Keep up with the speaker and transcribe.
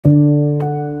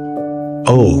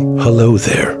Oh, hello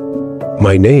there.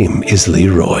 My name is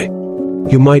Leroy.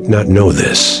 You might not know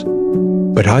this,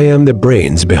 but I am the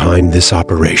brains behind this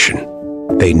operation.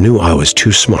 They knew I was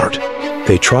too smart.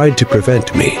 They tried to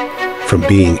prevent me from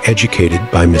being educated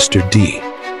by Mr. D.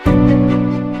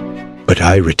 But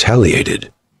I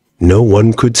retaliated. No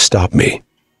one could stop me.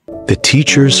 The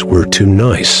teachers were too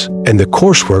nice, and the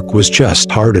coursework was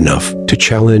just hard enough to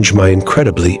challenge my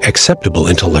incredibly acceptable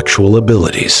intellectual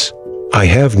abilities. I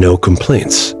have no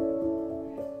complaints.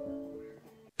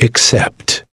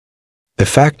 Except the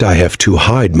fact I have to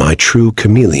hide my true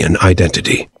chameleon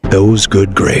identity. Those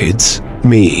good grades,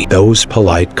 me. Those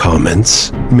polite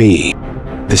comments, me.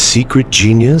 The secret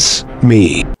genius,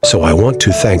 me. So I want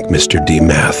to thank Mr. D.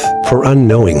 Math for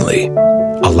unknowingly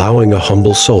allowing a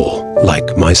humble soul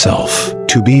like myself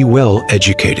to be well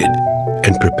educated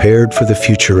and prepared for the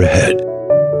future ahead.